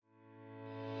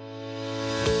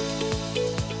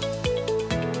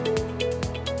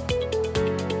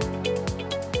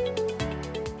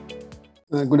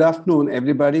Good afternoon,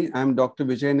 everybody. I'm Dr.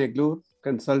 Vijay Negalur,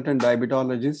 consultant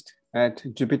diabetologist at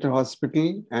Jupiter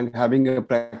Hospital and having a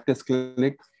practice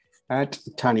clinic at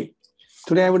Thane.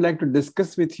 Today, I would like to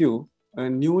discuss with you a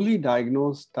newly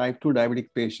diagnosed type 2 diabetic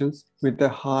patients with a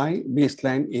high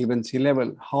baseline A1C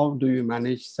level. How do you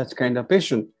manage such kind of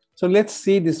patient? So let's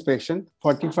see this patient,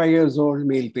 45 years old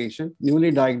male patient, newly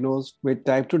diagnosed with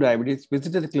type 2 diabetes,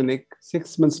 visited the clinic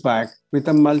 6 months back with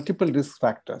a multiple risk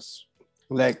factors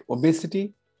like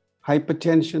obesity,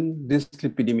 hypertension,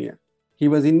 dyslipidemia. He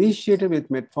was initiated with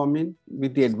metformin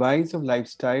with the advice of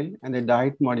lifestyle and a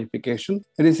diet modification.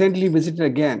 Recently visited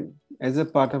again as a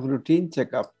part of routine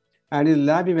checkup, and his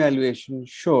lab evaluation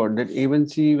showed that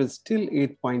A1C was still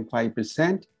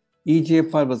 8.5%,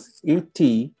 eGFR was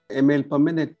 80 ml per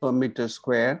minute per meter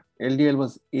square, LDL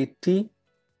was 80,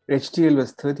 HDL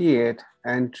was 38,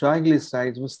 and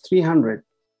triglycerides was 300.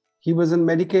 He was on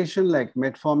medication like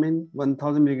metformin,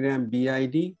 1000 milligram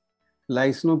BID,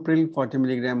 lisinopril, 40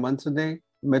 milligram once a day,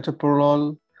 metoprolol,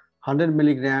 100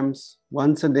 milligrams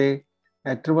once a day,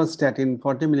 atorvastatin,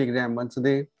 40 milligram once a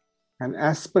day, and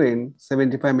aspirin,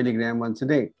 75 milligram once a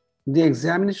day. The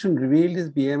examination revealed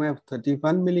his BMI of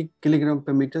 31 kilogram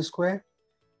per meter square.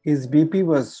 His BP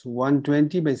was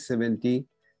 120/70,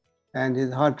 and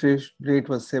his heart rate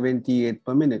was 78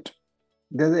 per minute.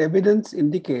 The evidence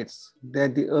indicates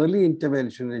that the early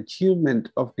intervention and achievement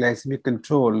of glycemic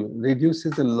control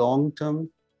reduces the long-term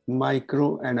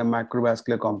micro and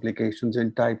macrovascular complications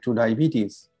in type 2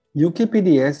 diabetes.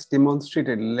 UKPDS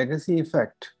demonstrated legacy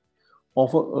effect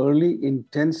of an early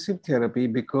intensive therapy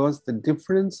because the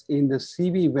difference in the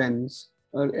CV events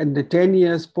at the 10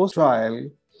 years post-trial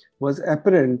was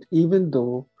apparent even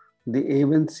though the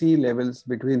A1C levels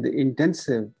between the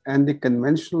intensive and the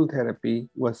conventional therapy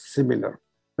was similar.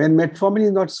 When metformin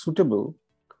is not suitable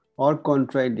or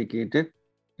contraindicated,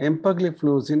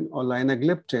 empagliflozin or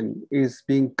linagliptin is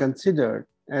being considered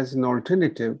as an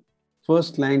alternative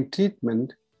first-line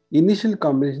treatment. Initial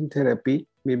combination therapy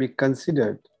may be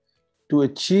considered to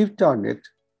achieve target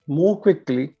more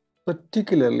quickly,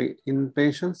 particularly in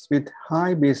patients with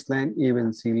high baseline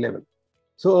A1C level.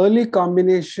 So early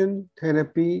combination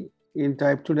therapy in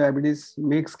type 2 diabetes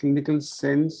makes clinical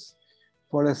sense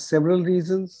for several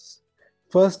reasons.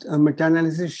 First, a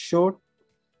meta-analysis showed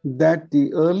that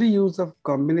the early use of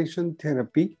combination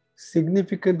therapy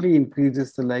significantly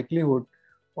increases the likelihood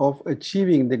of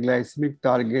achieving the glycemic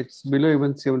targets below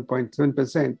even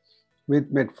 7.7%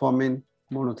 with metformin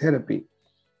monotherapy.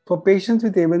 For patients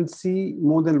with A1C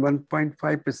more than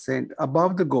 1.5%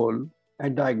 above the goal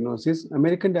at diagnosis,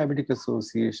 American Diabetic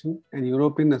Association and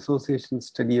European Association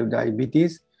Study of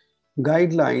Diabetes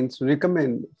guidelines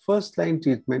recommend first-line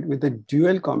treatment with a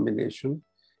dual combination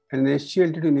and an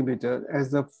SGLT2 inhibitor as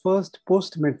the first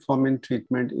post-metformin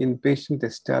treatment in patients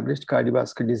established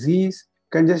cardiovascular disease,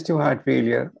 congestive heart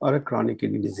failure, or a chronic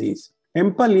kidney disease.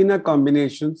 EMPA-LINA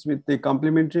combinations with the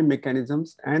complementary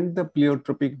mechanisms and the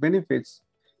pleiotropic benefits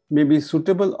may be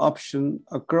suitable option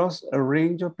across a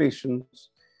range of patients,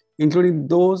 including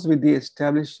those with the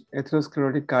established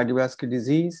atherosclerotic cardiovascular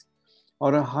disease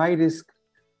or a high risk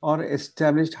or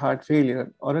established heart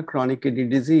failure or a chronic kidney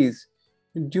disease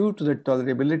due to the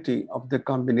tolerability of the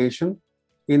combination,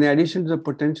 in addition to the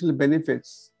potential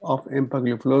benefits of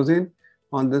empagliflozin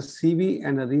on the CV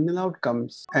and renal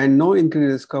outcomes and no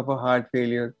increased risk of a heart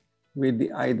failure with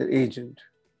the either agent.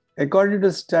 According to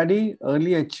the study,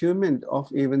 early achievement of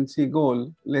A1C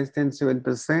goal less than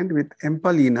 7% with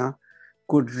EMPA-LINA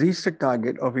could reach the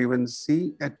target of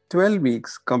A1C at 12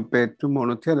 weeks compared to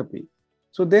monotherapy.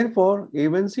 So therefore,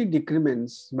 A1C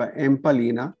decrements by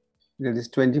EMPA-LINA, that is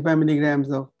 25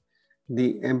 milligrams of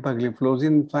the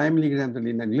empagliflozin, 5 milligrams of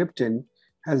linagliptin,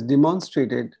 has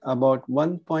demonstrated about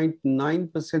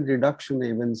 1.9% reduction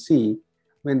in A1C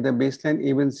when the baseline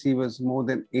A1C was more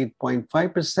than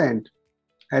 8.5%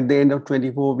 at the end of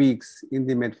 24 weeks in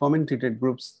the metformin-treated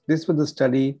groups. This was a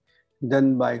study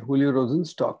done by Julio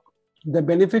Rosenstock. The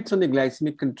benefits on the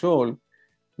glycemic control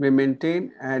were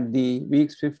maintained at the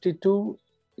weeks 52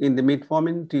 in the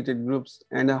metformin-treated groups,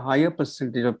 and a higher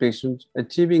percentage of patients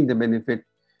achieving the benefit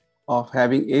of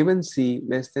having A1C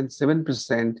less than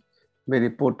 7% were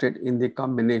reported in the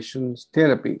combinations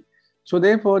therapy. So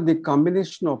therefore, the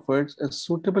combination offers a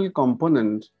suitable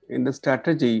component in the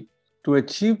strategy to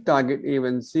achieve target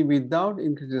A1C without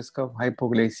increased risk of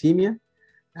hypoglycemia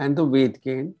and the weight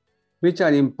gain, which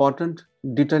are important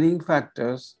deterring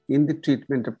factors in the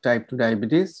treatment of type 2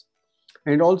 diabetes,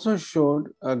 and also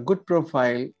showed a good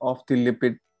profile of the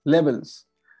lipid levels.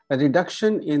 A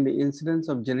reduction in the incidence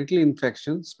of genital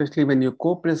infections, especially when you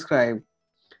co-prescribe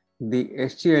the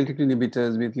SGLT2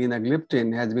 inhibitors with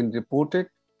linagliptin, has been reported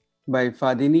by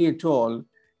Fadini et al.,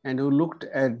 and who looked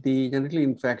at the genital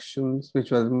infections,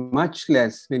 which was much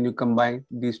less when you combine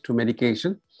these two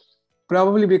medications,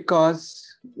 probably because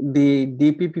the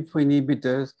DPP4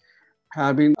 inhibitors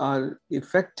are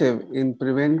effective in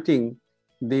preventing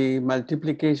the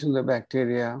multiplication of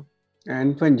bacteria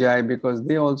and fungi, because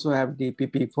they also have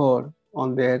DPP4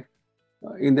 on their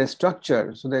in their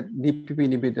structure, so that DPP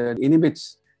inhibitor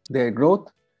inhibits their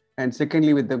growth. And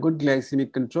secondly, with the good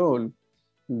glycemic control,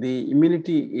 the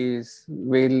immunity is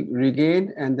well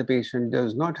regained and the patient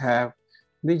does not have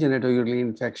the genitourinary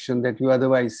infection that you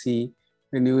otherwise see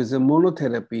when you use a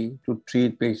monotherapy to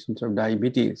treat patients of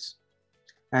diabetes.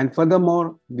 And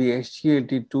furthermore, the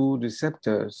SGLT2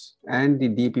 receptors and the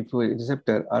DPP4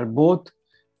 receptor are both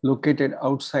located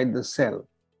outside the cell.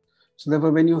 So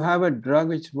therefore, when you have a drug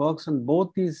which works on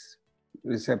both these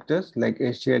receptors like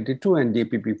SGLT2 and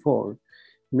DPP4,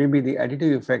 maybe the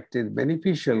additive effect is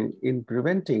beneficial in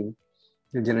preventing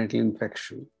the genital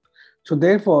infection. So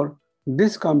therefore,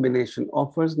 this combination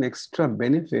offers an extra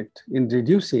benefit in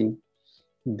reducing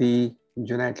the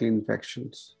genital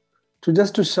infections. So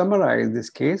just to summarize this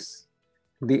case,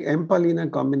 the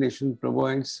empalina combination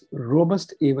provides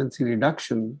robust A1C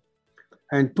reduction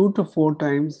and 2 to 4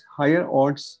 times higher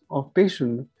odds of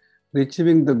patient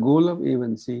achieving the goal of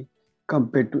A1C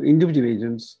compared to individual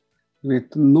agents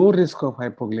with no risk of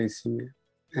hypoglycemia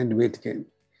and weight gain.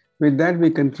 With that, we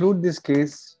conclude this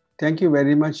case. Thank you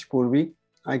very much, Purvi.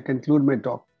 I conclude my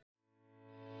talk.